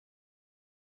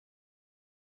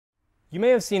You may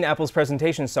have seen Apple's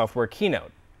presentation software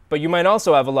Keynote, but you might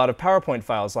also have a lot of PowerPoint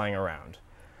files lying around.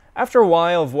 After a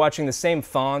while of watching the same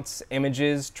fonts,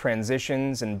 images,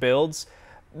 transitions, and builds,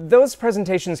 those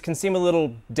presentations can seem a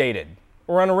little dated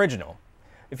or unoriginal.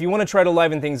 If you want to try to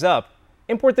liven things up,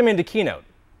 import them into Keynote.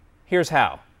 Here's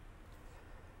how.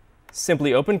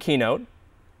 Simply open Keynote,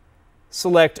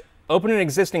 select Open an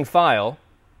existing file,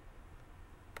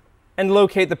 and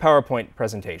locate the PowerPoint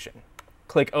presentation.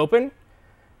 Click Open,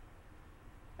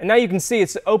 and now you can see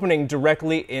it's opening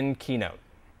directly in Keynote.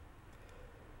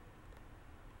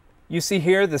 You see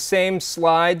here the same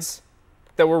slides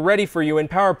that were ready for you in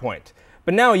PowerPoint,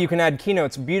 but now you can add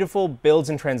Keynote's beautiful builds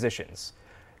and transitions.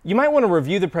 You might want to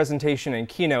review the presentation in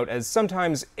Keynote, as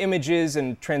sometimes images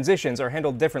and transitions are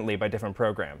handled differently by different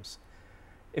programs.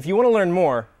 If you want to learn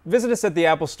more, visit us at the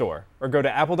Apple Store or go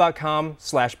to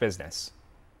apple.com/business.